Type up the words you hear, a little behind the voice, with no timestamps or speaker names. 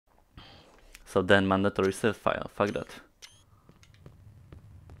So then mandatory save file. Fuck that.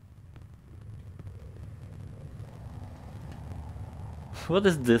 What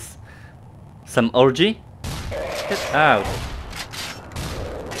is this? Some orgy? Get out.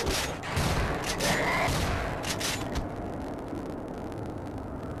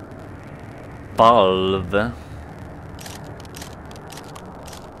 Valve.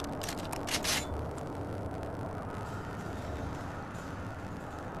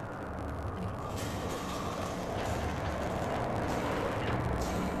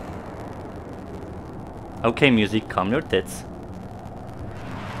 Okay, music, calm your tits.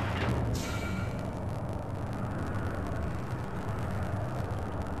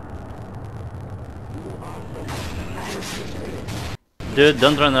 Dude,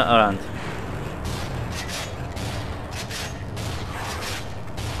 don't run around.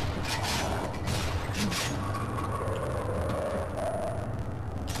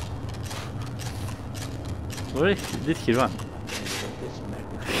 Where did he run?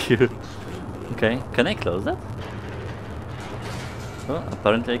 Okay, can I close that? Oh,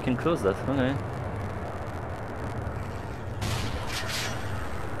 apparently I can close that, okay.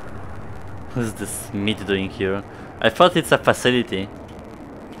 What is this meat doing here? I thought it's a facility.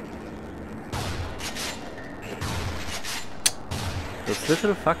 Those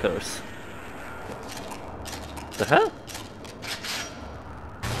little fuckers. The hell?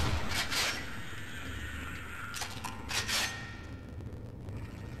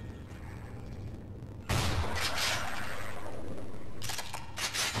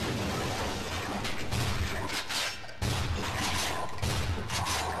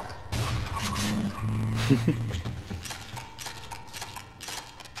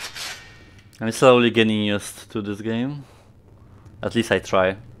 I'm slowly getting used to this game. At least I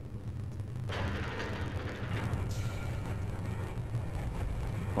try.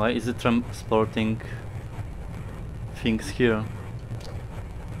 Why is it transporting things here?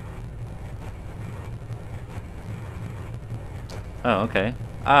 Oh, okay.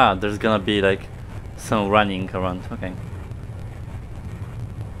 Ah, there's gonna be like some running around. Okay.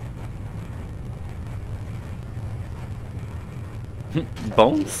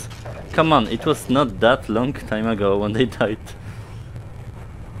 Bones? Come on, it was not that long time ago when they died.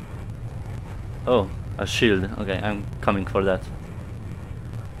 Oh, a shield. Okay, I'm coming for that.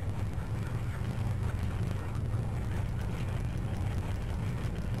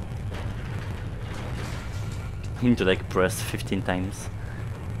 I need to like press 15 times.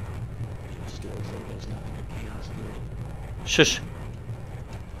 Shush!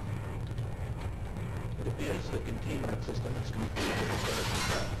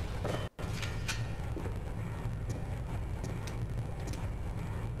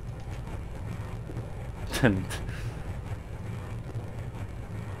 Damn it.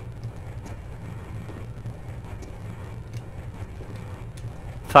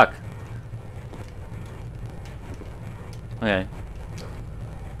 Fuck. Okay.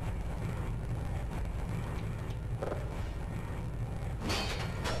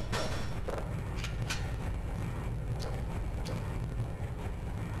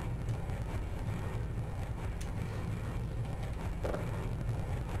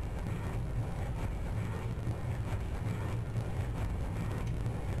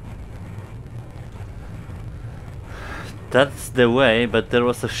 That's the way, but there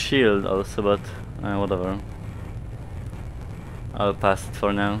was a shield also, but whatever. I'll pass it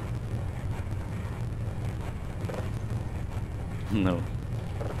for now. No.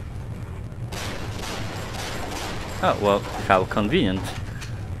 Oh, well, how convenient.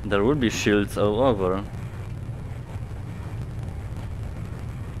 There will be shields all over.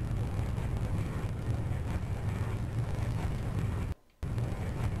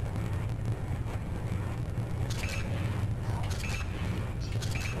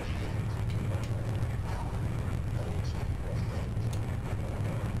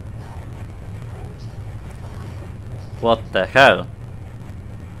 What the hell?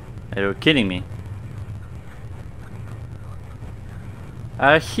 Are you kidding me?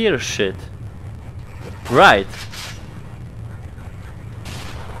 I hear shit. Right.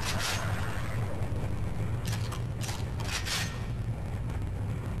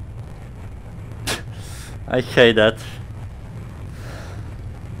 I hate that.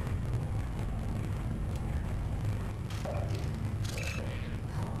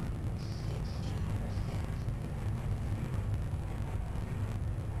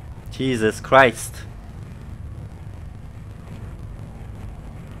 Jesus Christ.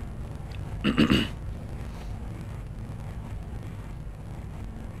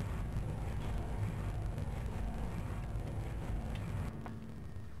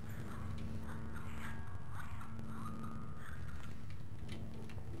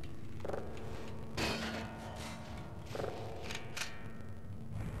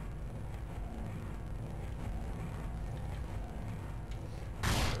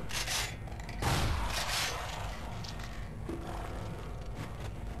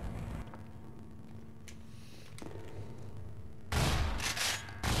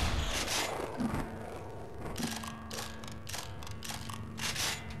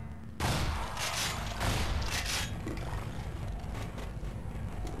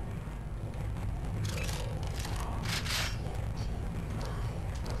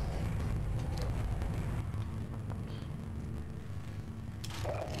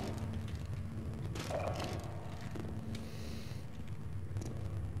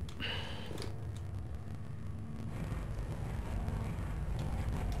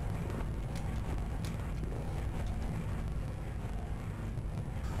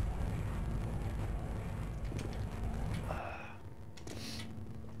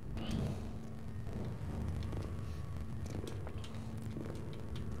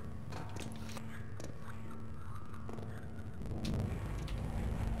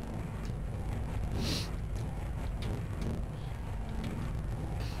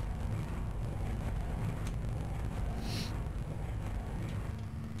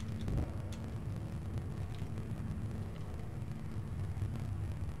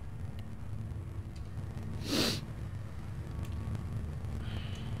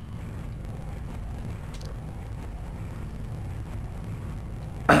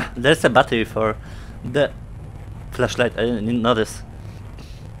 Ah, there's a battery for the flashlight. I didn't notice.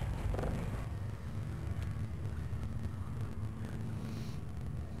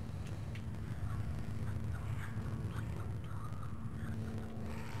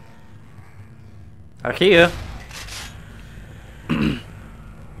 Are here.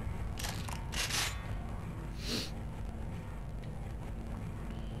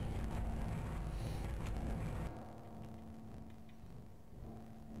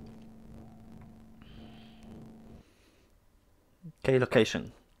 Okay,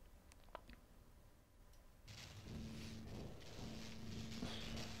 location.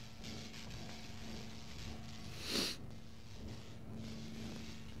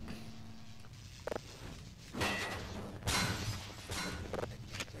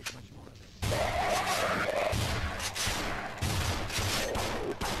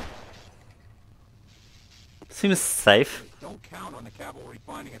 Seems safe. Don't count on the cavalry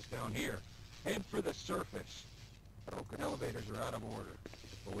finding us down here. Head for the surface. Broken elevators are out of order,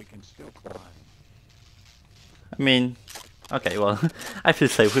 but we can still climb. I mean, okay, well, I feel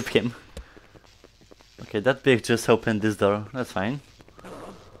safe with him. Okay, that pig just opened this door. That's fine.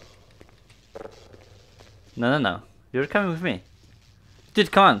 No. You're coming with me.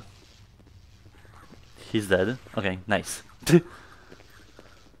 Dude, come on. He's dead. Okay, nice.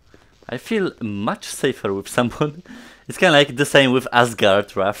 I feel much safer with someone. It's kind of like the same with Asgard,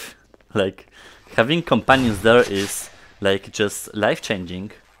 Raph. Like, having companions there is, like, just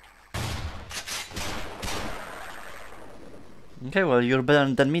life-changing. Okay, well, you're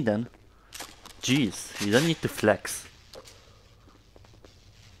better than me then. Jeez, you don't need to flex.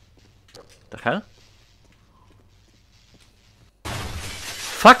 The hell?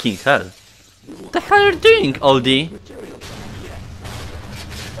 Fucking hell! What the hell are you doing, oldie?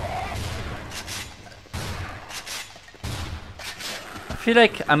 I feel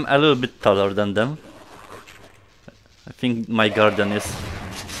like I'm a little bit taller than them. I think my garden is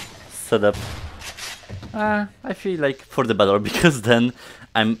set up. I feel like for the better, because then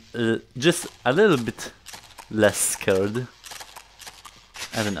I'm just a little bit less scared.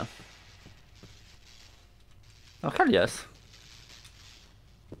 I don't know. Oh, hell yes.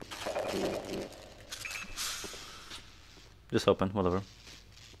 Just open, whatever.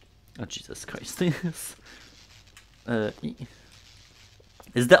 Oh, Jesus Christ.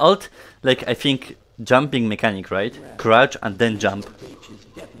 Is the alt, like, I think, jumping mechanic, right? Crouch and then jump.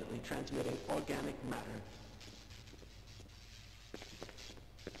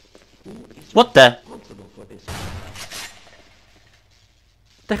 What the?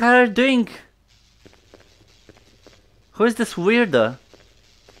 The hell are you doing? Who is this weirdo?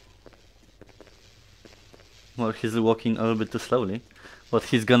 Well, he's walking a little bit too slowly. But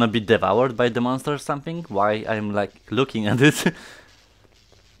he's gonna be devoured by the monster or something? Why I'm like looking at it?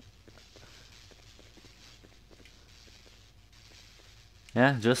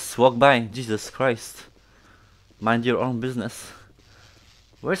 Yeah, just walk by. Jesus Christ. Mind your own business.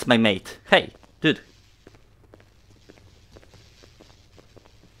 Where's my mate? Hey, dude.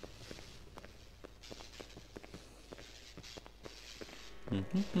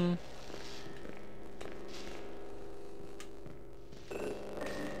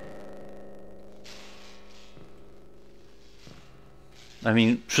 I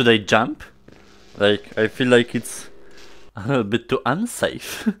mean, should I jump? Like, I feel like it's a little bit too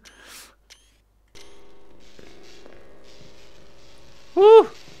unsafe. Woo!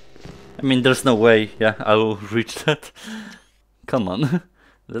 I mean, there's no way, yeah, I will reach that. Come on.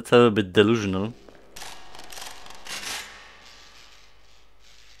 That's a little bit delusional.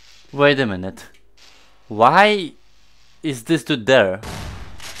 Wait a minute. Why is this dude there?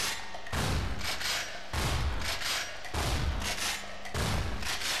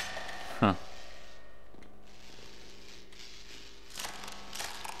 Huh.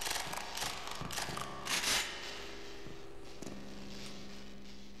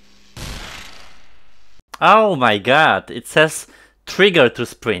 Oh my god, it says trigger to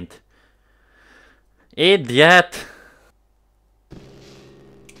sprint. Idiot!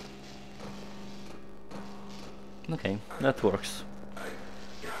 Okay, that works.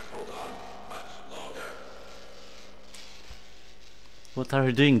 What are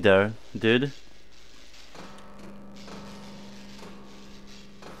you doing there, dude?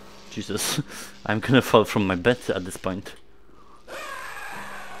 Jesus, I'm gonna fall from my bed at this point.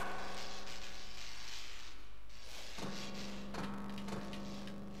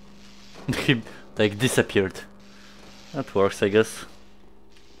 He like disappeared. That works, I guess.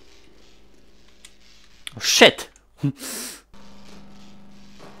 Oh shit!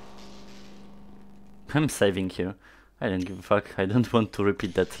 I'm saving here. I don't give a fuck. I don't want to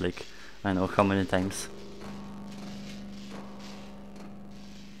repeat that like I know how many times.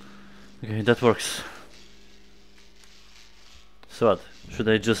 Okay, that works. So what? Should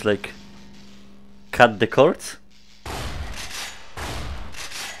I just like cut the cords?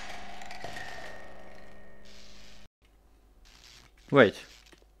 Wait,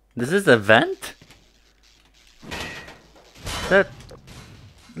 this is a vent?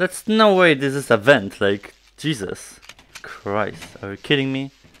 That's no way this is a vent, like, Jesus Christ, are you kidding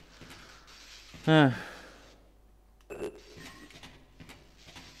me?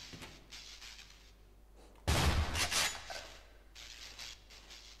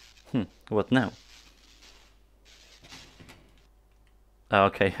 What now? Ah,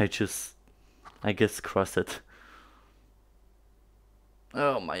 okay, I guess cross it.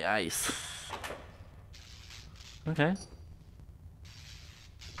 Oh, my eyes. Okay.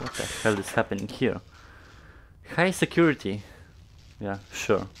 What the hell is happening here? High security. Yeah,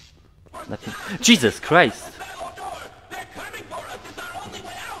 sure. Nothing. Jesus Christ!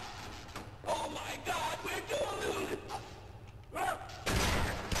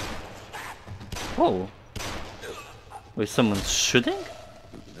 Whoa! Wait, someone's shooting?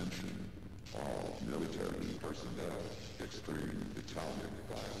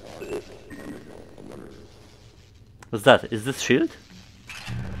 What's that? Is this shield?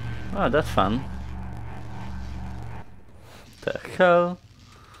 Oh, that's fun. The hell?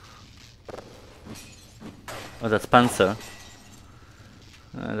 Oh, that's Panzer.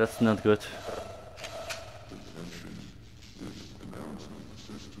 That's not good.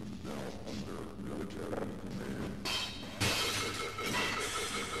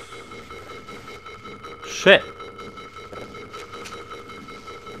 Shit!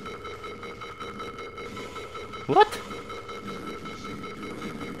 What?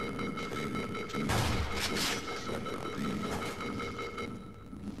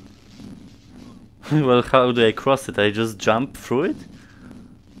 Well, how do I cross it? I just jump through it?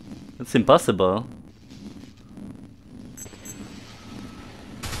 It's impossible.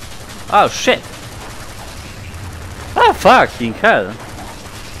 Oh shit! Oh fucking hell!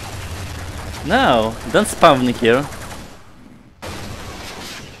 No, don't spawn me here.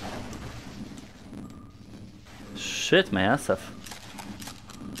 Shit my ass off.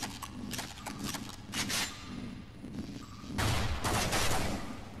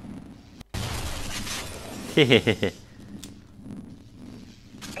 Hehehe.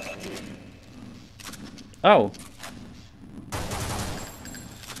 Oh.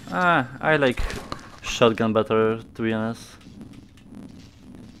 I like shotgun better, to be honest.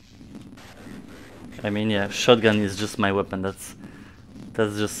 I mean, yeah, shotgun is just my weapon. That's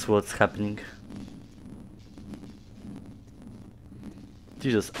just what's happening.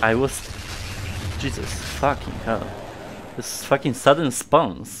 Jesus fucking hell. This fucking sudden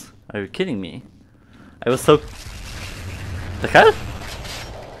spawns. Are you kidding me? I was so... The hell?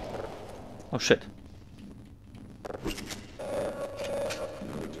 Oh shit.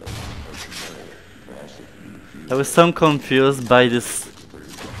 I was so confused by this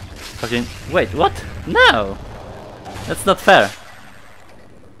fucking... Wait, what? No! That's not fair.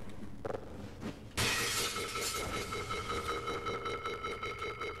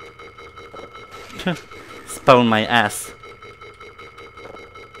 Spawn my ass.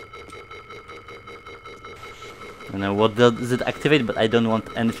 I know what does it activate, but I don't want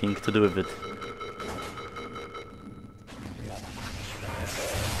anything to do with it.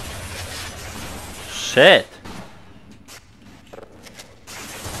 Shit!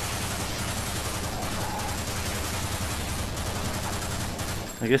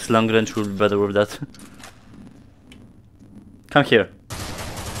 I guess long range will be better with that. Come here.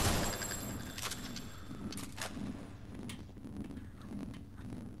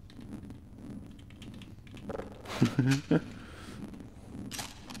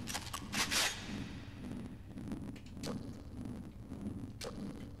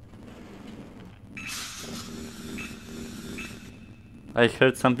 I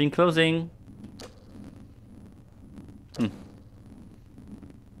heard something closing.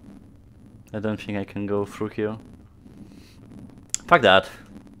 I don't think I can go through here. Fuck that.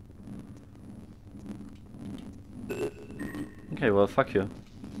 Okay, well, fuck you.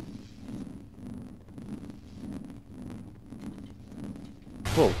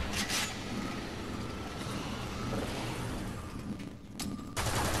 Whoa.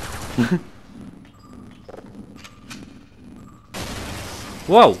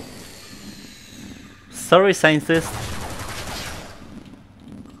 Whoa! Sorry, scientist.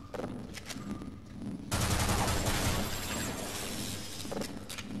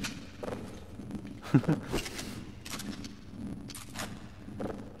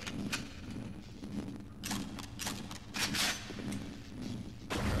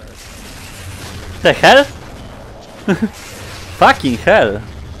 The hell? Fucking hell!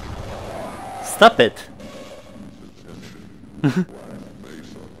 Stop it!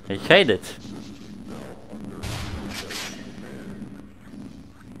 I hate it.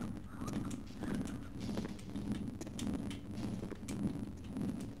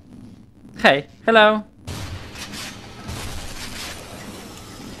 Hey, hello.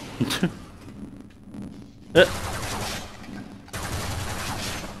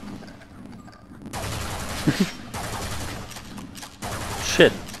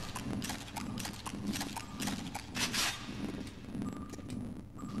 Shit.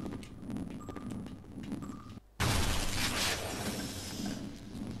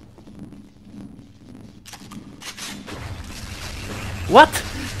 What?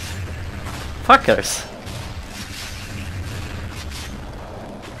 Fuckers.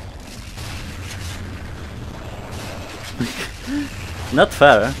 Not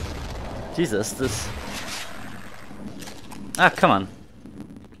fair. Jesus, this... Ah, come on.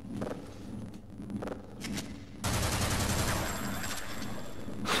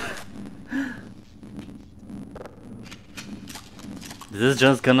 This is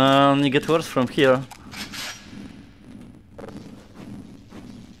just gonna only get worse from here.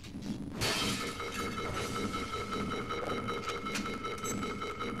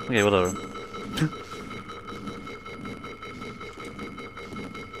 Okay, whatever.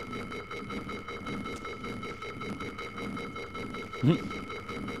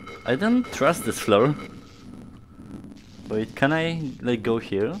 I don't trust this floor. Wait, can I like go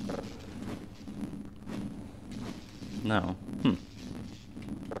here? No.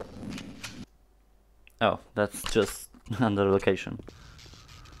 Oh, that's just another location.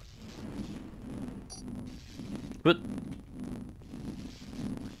 But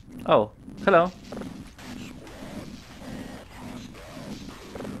oh, hello.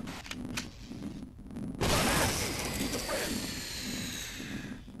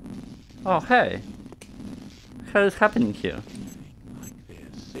 Oh, hey. What the hell is happening here? Like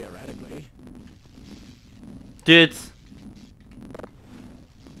this, theoretically. Dudes!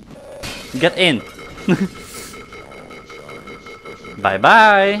 Get in! Bye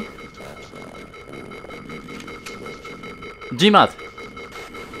bye! Gmod!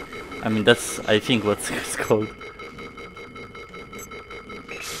 I mean, that's, I think, what it's called.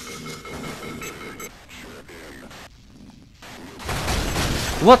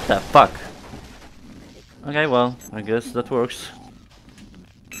 What the fuck? Okay, well, I guess that works.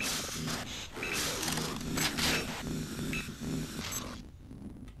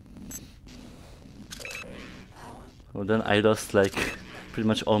 Well, then I lost like pretty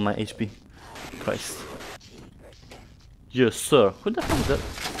much all my HP. Christ. Yes, sir. Who the hell is that?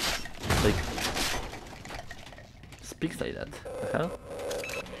 Like, speaks like that. The hell?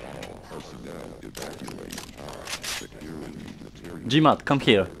 Gmod, come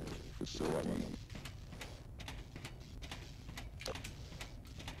here.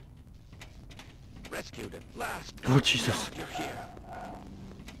 Rescued at last. Oh Jesus. You're here.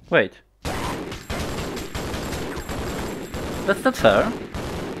 Wait. That's not fair.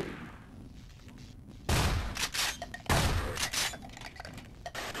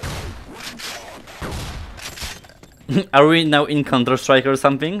 Are we now in Counter-Strike or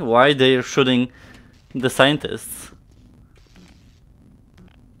something? Why they're shooting the scientists?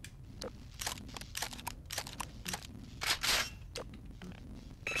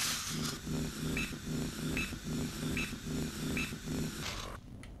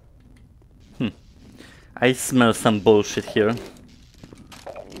 I smell some bullshit here.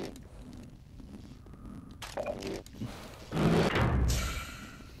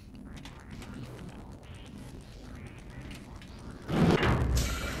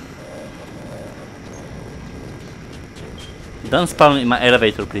 Don't spawn in my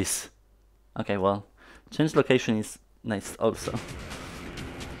elevator, please. Okay, well, change location is nice also.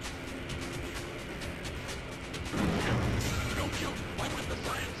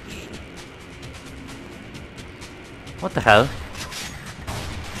 What the hell?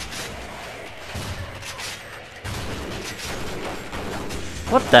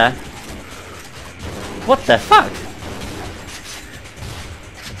 What the? What the fuck?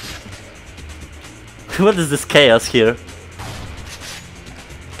 What is this chaos here?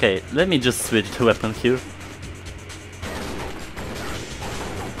 Okay, let me just switch to weapon here.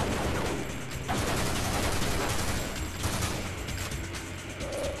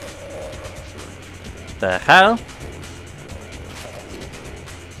 The hell?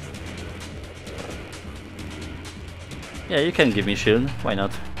 Yeah, you can give me shield, why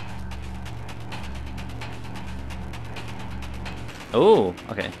not? Oh,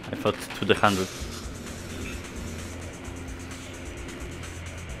 okay, I thought to the 100.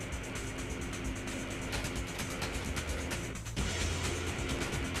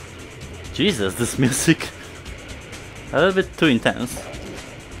 Jesus, this music a little bit too intense.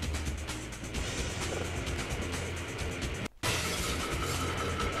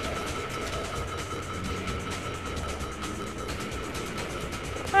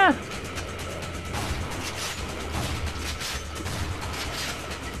 Ah.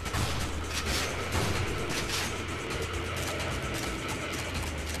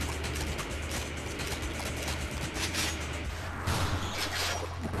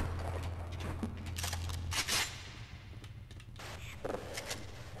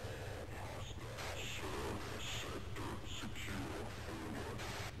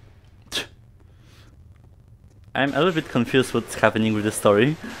 I'm a little bit confused what's happening with the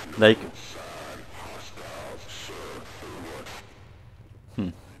story. Like...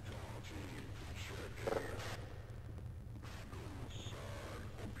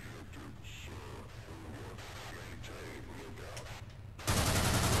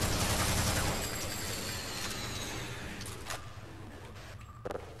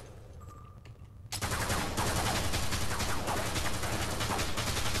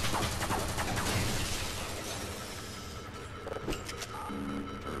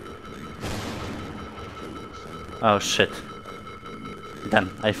 Oh shit. Damn,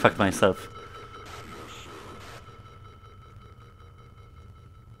 I fucked myself.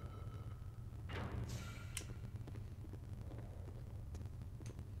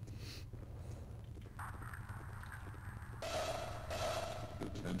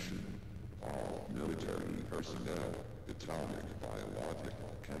 Attention, all military personnel, atomic,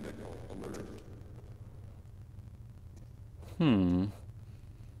 biological, chemical alert.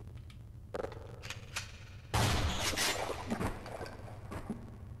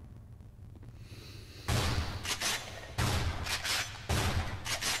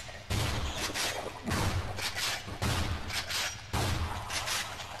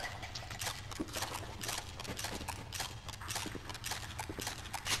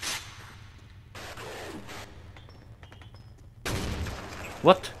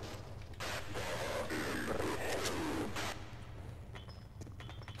 What?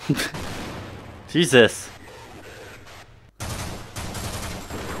 Jesus.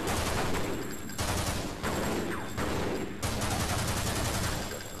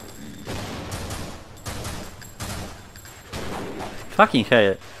 Fucking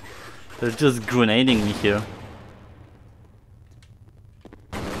hell. They're just grenading me here.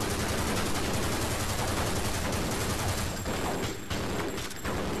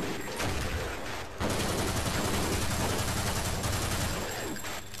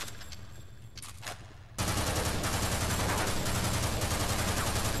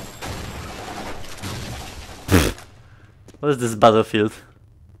 What is this battlefield?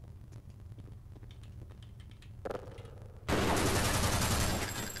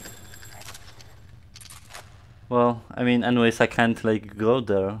 Well, I mean, anyways, I can't like go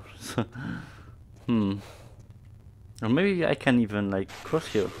there. So, or maybe I can even like cross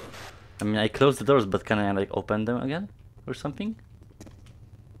here. I mean, I closed the doors, but can I like open them again or something?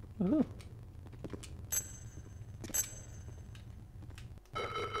 Ooh.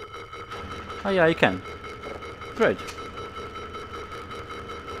 Oh yeah, I can. Great.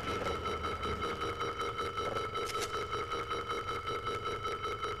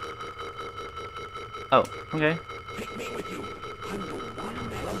 Oh, okay. Take me with you. I'm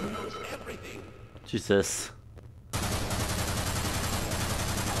the one who knows everything. Jesus.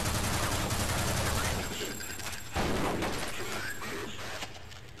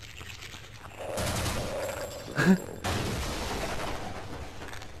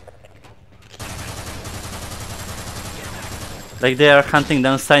 Like they are hunting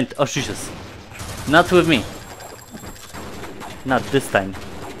down side. Oh Jesus. Not with me. Not this time.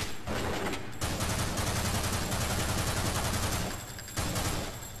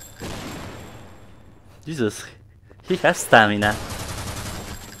 Jesus. He has stamina.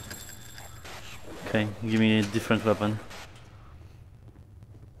 Okay, give me a different weapon.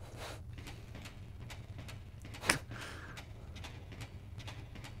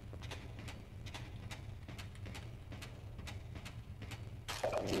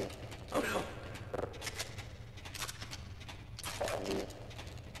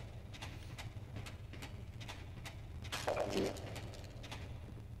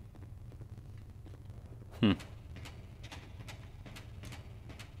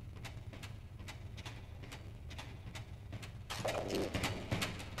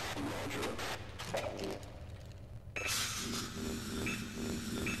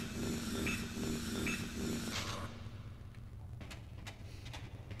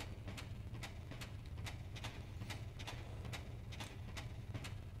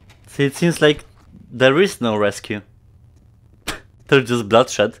 See, it seems like there is no rescue. There's just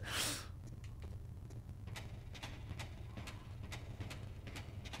bloodshed.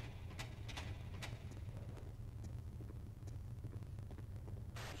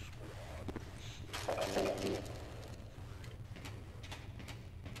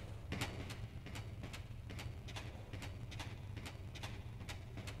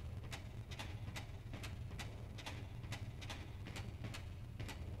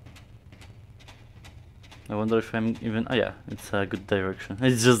 I wonder if I'm even... Oh yeah, it's a good direction.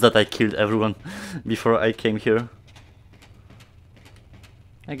 It's just that I killed everyone before I came here.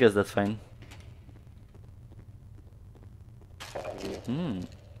 I guess that's fine.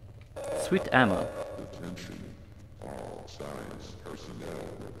 Sweet ammo. Attention. All science personnel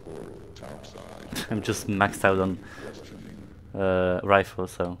report topside. I'm just maxed out on rifle,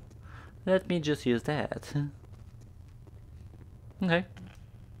 so let me just use that. Okay.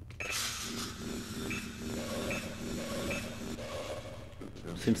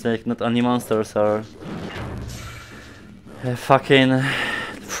 Seems like not only monsters are a fucking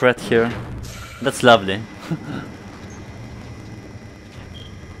threat here. That's lovely.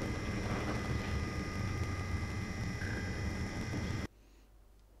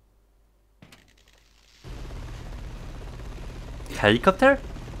 Helicopter?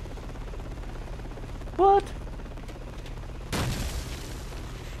 What?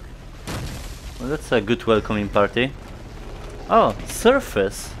 Well, that's a good welcoming party. Oh,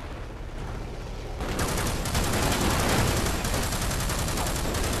 surface.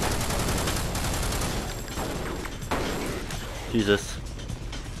 Jesus.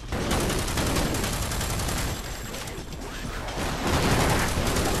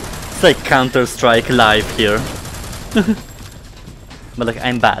 It's like Counter-Strike live here. But like,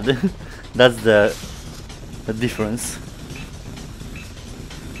 I'm bad. That's the difference.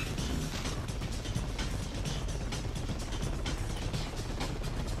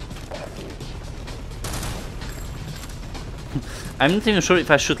 I'm not even sure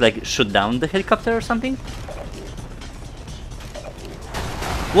if I should like shoot down the helicopter or something.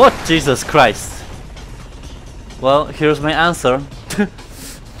 What? Jesus Christ. Well, here's my answer.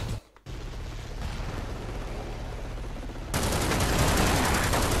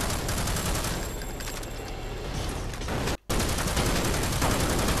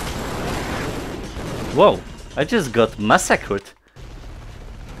 Whoa, I just got massacred.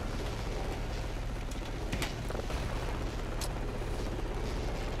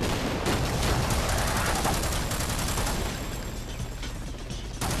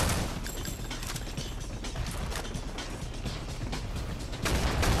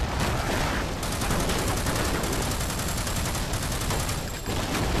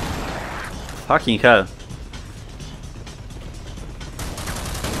 Fucking hell.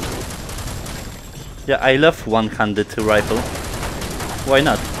 Yeah, I love one-handed rifle. Why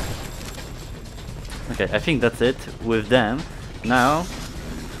not? Okay, I think that's it with them. Now,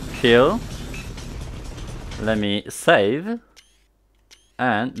 kill. Let me save.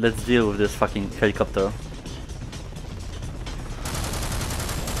 And let's deal with this fucking helicopter.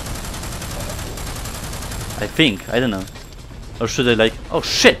 I think, I don't know. Or should I like... Oh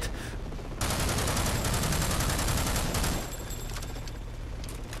shit!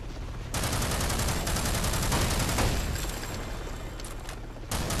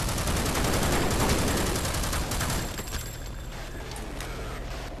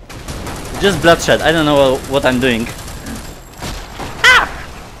 Just bloodshed, I don't know what I'm doing. Ah!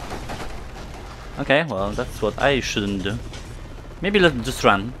 Okay, well, that's what I shouldn't do. Maybe let's just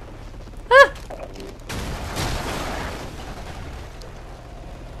run. Ah!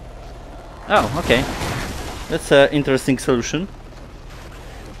 Oh, okay. That's an interesting solution.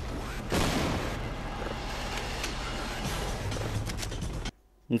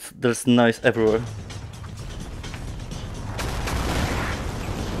 There's noise everywhere.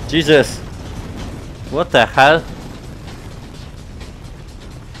 Jesus! What the hell?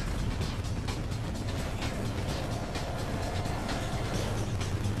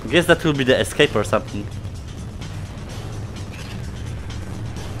 I guess that will be the escape or something.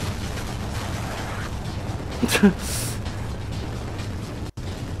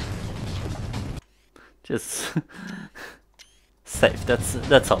 Just safe,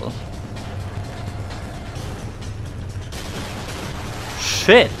 that's all.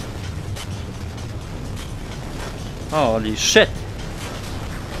 Shit! Holy shit!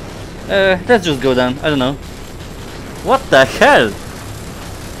 Let's just go down, I don't know. What the hell?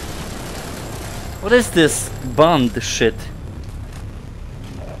 What is this Bond shit?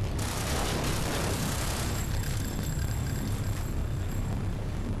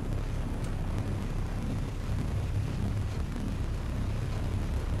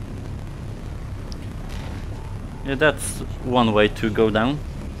 Yeah, that's one way to go down.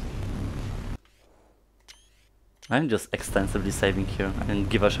 I'm just extensively saving here and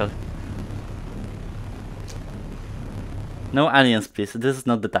give a shot. No aliens, please. This is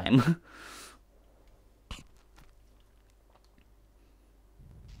not the time.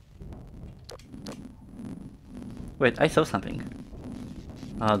 Wait, I saw something.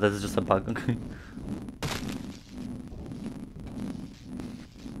 Oh, that's just a bug. Okay.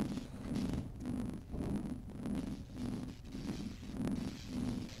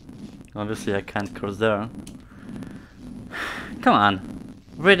 Obviously, I can't cross there. Come on.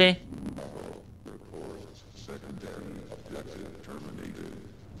 Really? Reports secondary objective terminated.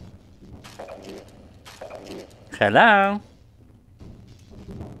 Hello?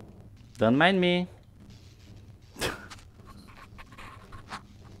 Don't mind me.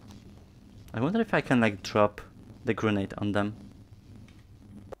 I wonder if I can like drop the grenade on them.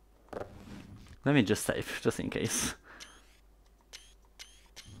 Let me just save, just in case.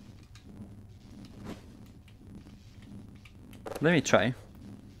 Let me try.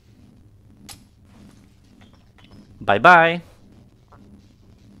 Bye bye.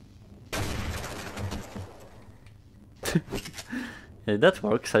 Yeah, that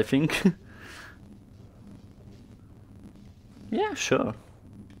works, I think. Yeah, sure.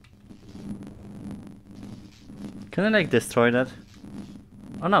 Can I like destroy that?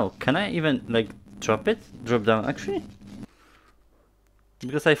 Oh no, can I even like drop it? Drop down actually?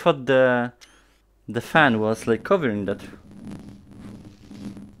 Because I thought the fan was like covering that.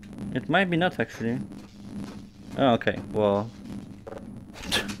 It might be not actually. Oh, okay, well.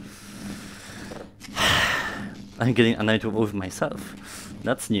 I'm getting annoyed with myself.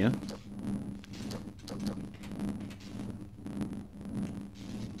 That's new.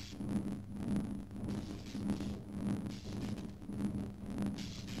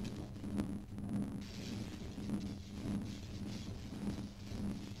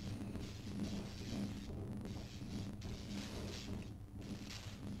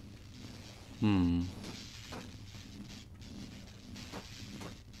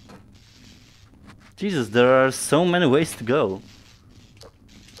 Jesus, there are so many ways to go.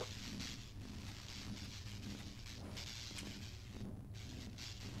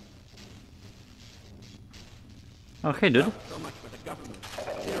 Okay, dude. So much for the government.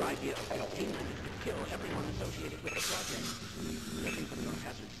 Their idea of containment is to kill everyone associated with the project. Judging from your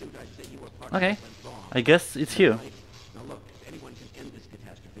hazard suit, I'd say you were part Okay, of it wrong. I guess it's here. Right. Now look, if anyone can end this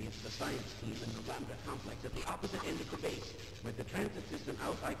catastrophe, it's the science team in the Lambda complex at the opposite end of the base. With the transit system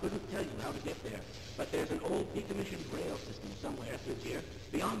out, I couldn't tell you how to get there. But there's an old decommissioned rail system somewhere through here,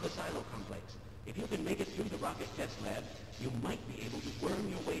 beyond the silo complex. If you can make it through the rocket test lab, you might be able to worm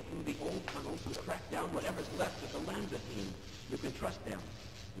your way through the old tunnels and track down whatever's left of the Lambda team. You can trust them.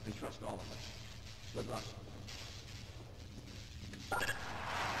 You can trust all of us. Good luck.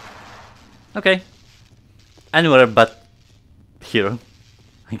 Okay. Anywhere but here,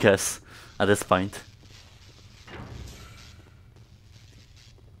 I guess, at this point.